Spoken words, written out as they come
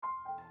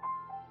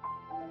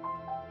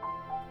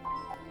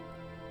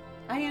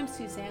I am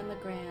Suzanne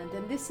LeGrand,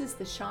 and this is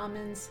the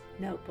Shaman's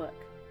Notebook.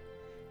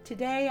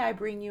 Today I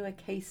bring you a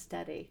case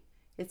study.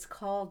 It's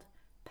called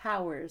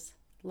Powers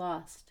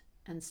Lost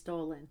and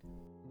Stolen.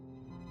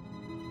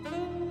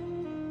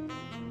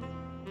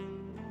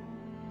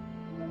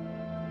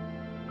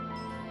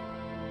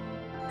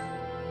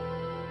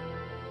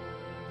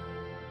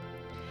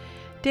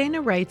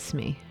 Dana writes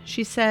me.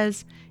 She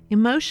says,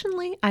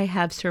 emotionally, I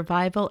have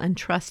survival and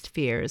trust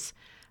fears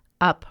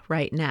up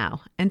right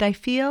now, and I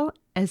feel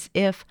as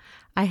if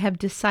I have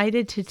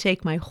decided to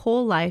take my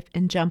whole life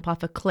and jump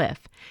off a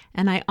cliff,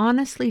 and I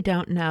honestly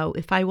don't know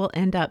if I will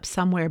end up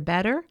somewhere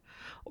better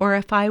or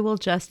if I will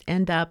just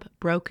end up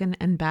broken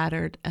and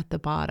battered at the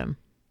bottom.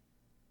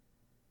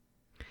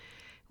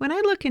 When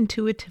I look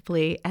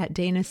intuitively at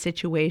Dana's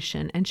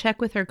situation and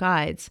check with her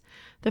guides,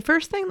 the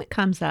first thing that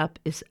comes up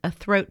is a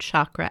throat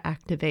chakra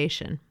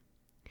activation.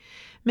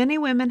 Many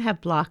women have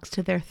blocks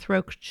to their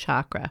throat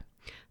chakra.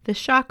 The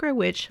chakra,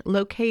 which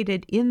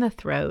located in the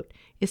throat,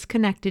 is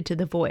connected to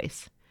the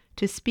voice,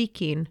 to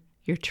speaking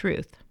your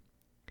truth.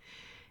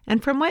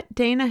 And from what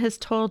Dana has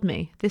told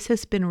me, this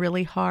has been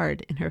really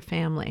hard in her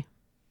family.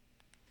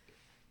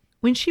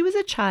 When she was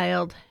a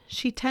child,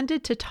 she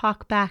tended to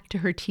talk back to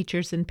her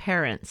teachers and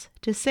parents,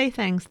 to say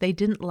things they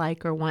didn't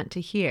like or want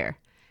to hear,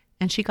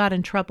 and she got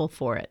in trouble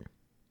for it.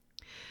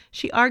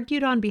 She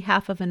argued on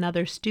behalf of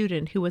another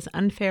student who was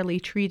unfairly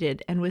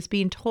treated and was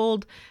being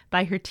told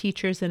by her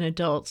teachers and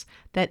adults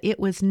that it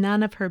was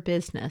none of her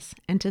business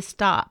and to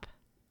stop.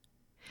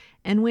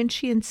 And when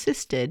she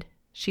insisted,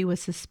 she was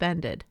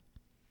suspended.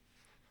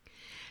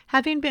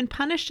 Having been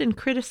punished and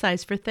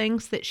criticized for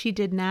things that she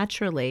did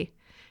naturally,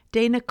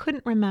 Dana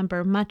couldn't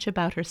remember much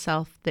about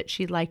herself that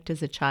she liked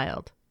as a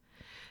child.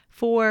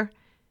 For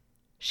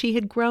she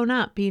had grown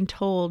up being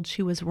told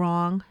she was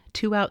wrong,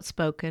 too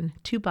outspoken,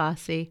 too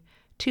bossy,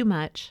 too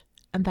much,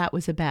 and that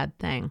was a bad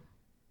thing.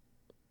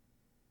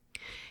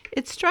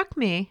 It struck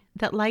me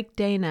that, like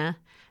Dana,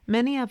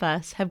 many of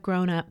us have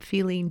grown up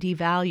feeling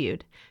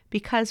devalued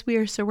because we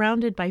are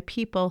surrounded by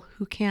people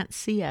who can't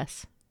see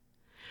us.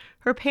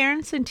 Her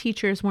parents and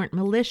teachers weren't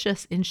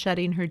malicious in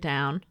shutting her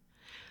down,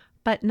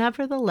 but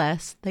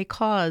nevertheless, they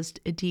caused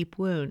a deep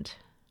wound.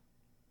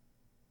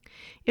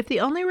 If the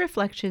only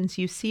reflections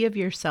you see of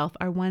yourself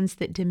are ones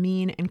that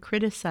demean and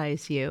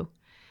criticize you,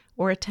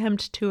 or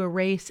attempt to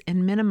erase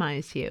and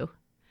minimize you,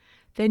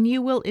 then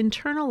you will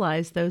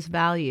internalize those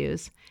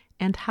values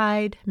and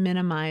hide,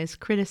 minimize,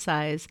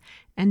 criticize,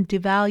 and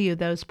devalue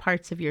those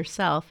parts of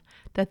yourself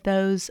that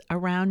those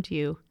around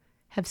you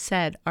have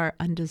said are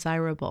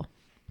undesirable.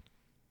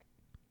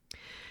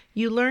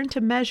 You learn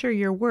to measure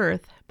your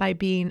worth by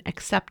being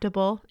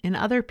acceptable in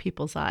other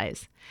people's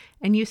eyes,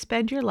 and you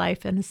spend your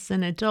life as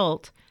an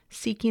adult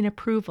seeking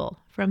approval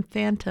from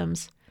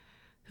phantoms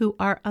who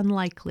are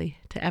unlikely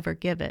to ever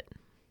give it.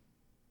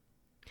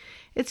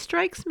 It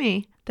strikes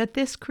me that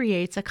this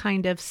creates a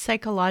kind of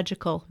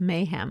psychological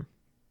mayhem.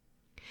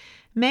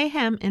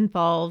 Mayhem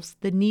involves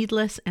the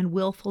needless and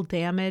willful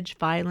damage,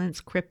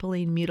 violence,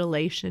 crippling,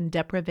 mutilation,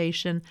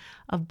 deprivation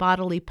of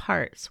bodily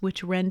parts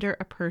which render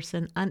a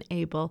person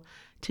unable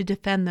to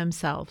defend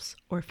themselves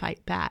or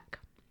fight back.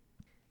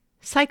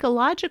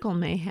 Psychological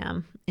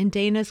mayhem, in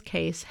Dana's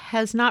case,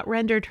 has not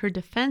rendered her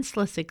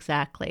defenseless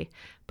exactly,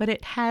 but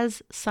it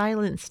has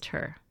silenced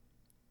her.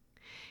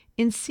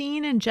 In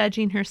seeing and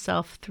judging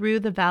herself through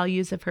the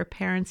values of her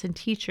parents and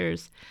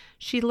teachers,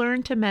 she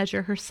learned to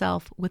measure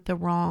herself with the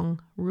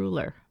wrong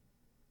ruler.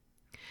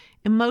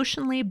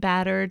 Emotionally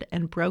battered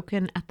and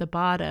broken at the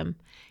bottom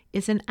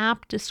is an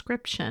apt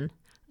description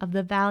of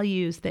the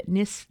values that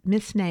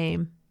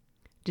misname,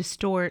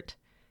 distort,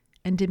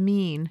 and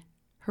demean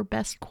her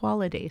best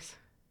qualities.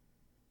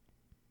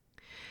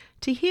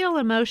 To heal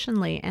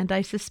emotionally, and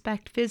I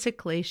suspect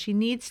physically, she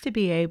needs to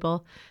be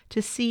able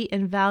to see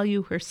and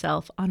value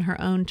herself on her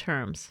own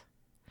terms.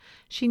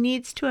 She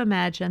needs to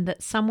imagine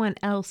that someone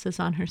else is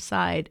on her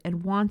side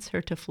and wants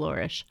her to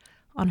flourish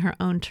on her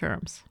own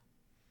terms.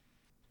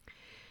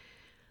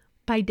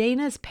 By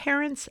Dana's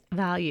parents'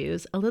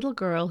 values, a little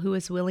girl who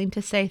is willing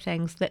to say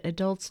things that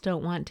adults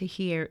don't want to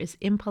hear is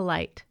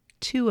impolite,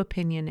 too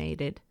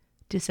opinionated,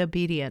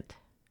 disobedient.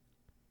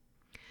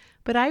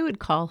 But I would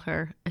call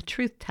her a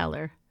truth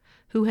teller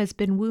who has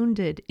been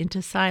wounded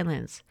into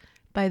silence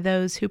by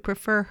those who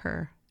prefer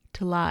her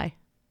to lie.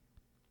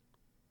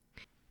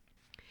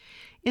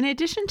 In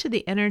addition to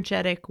the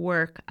energetic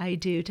work I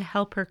do to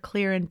help her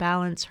clear and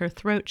balance her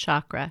throat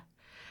chakra,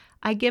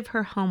 I give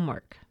her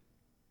homework.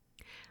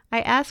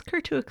 I ask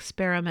her to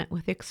experiment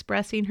with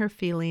expressing her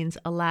feelings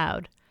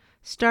aloud,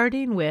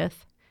 starting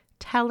with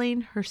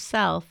telling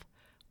herself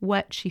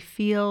what she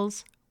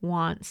feels,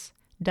 wants,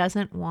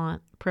 doesn't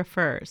want,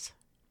 prefers.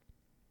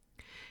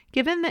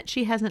 Given that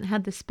she hasn't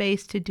had the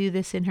space to do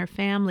this in her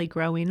family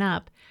growing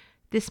up,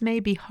 this may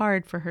be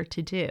hard for her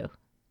to do.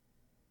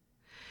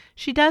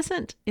 She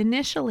doesn't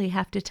initially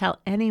have to tell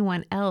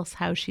anyone else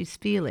how she's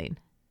feeling.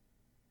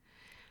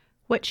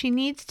 What she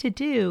needs to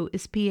do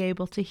is be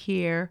able to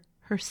hear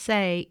her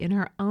say in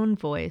her own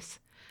voice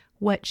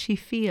what she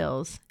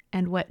feels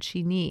and what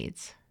she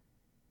needs.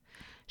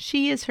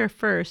 She is her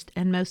first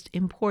and most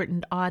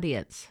important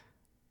audience.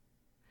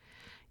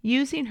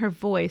 Using her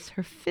voice,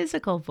 her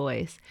physical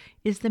voice,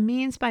 is the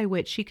means by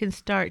which she can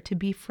start to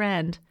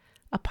befriend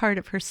a part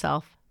of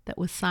herself that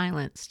was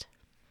silenced.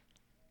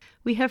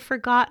 We have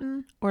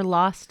forgotten or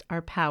lost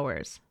our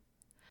powers,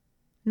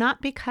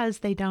 not because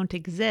they don't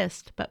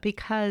exist, but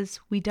because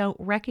we don't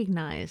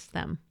recognize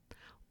them,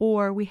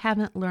 or we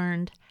haven't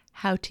learned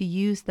how to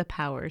use the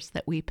powers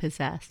that we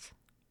possess.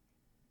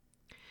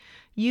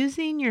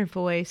 Using your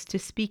voice to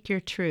speak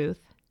your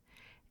truth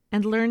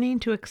and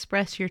learning to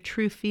express your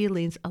true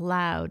feelings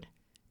aloud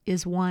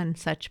is one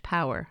such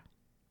power.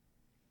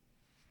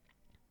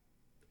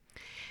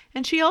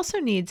 And she also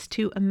needs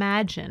to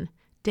imagine,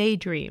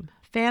 daydream,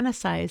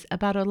 fantasize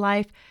about a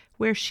life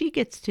where she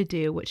gets to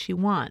do what she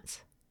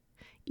wants,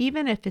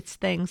 even if it's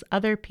things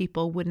other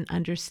people wouldn't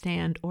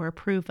understand or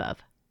approve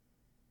of.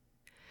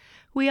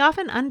 We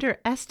often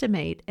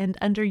underestimate and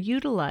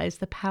underutilize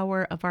the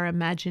power of our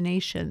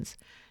imaginations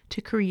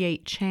to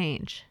create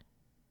change.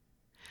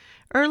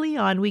 Early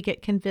on, we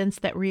get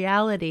convinced that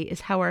reality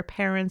is how our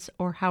parents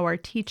or how our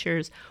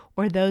teachers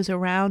or those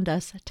around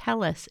us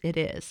tell us it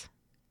is.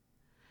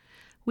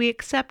 We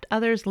accept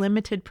others'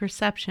 limited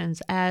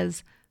perceptions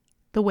as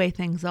the way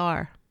things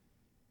are.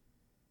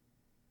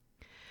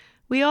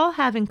 We all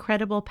have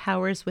incredible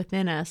powers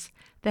within us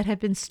that have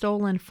been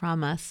stolen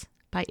from us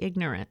by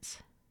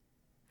ignorance.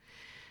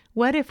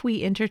 What if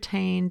we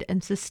entertained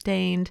and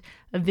sustained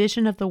a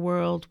vision of the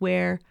world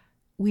where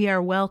we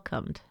are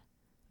welcomed,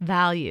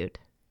 valued,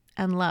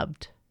 and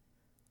loved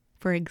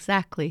for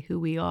exactly who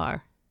we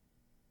are?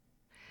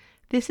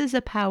 This is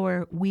a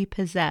power we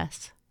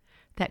possess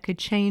that could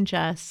change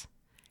us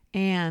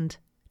and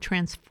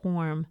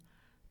transform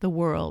the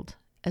world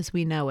as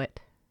we know it.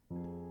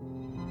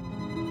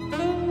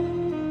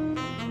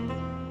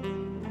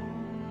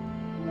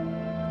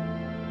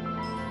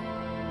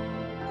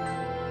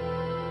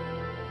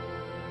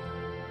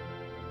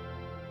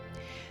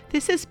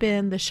 This has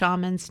been the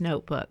Shaman's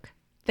Notebook.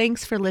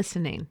 Thanks for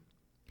listening.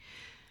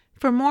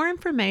 For more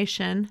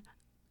information,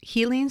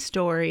 healing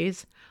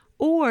stories,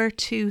 or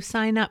to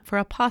sign up for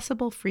a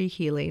possible free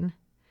healing,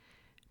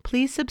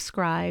 please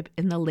subscribe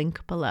in the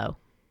link below.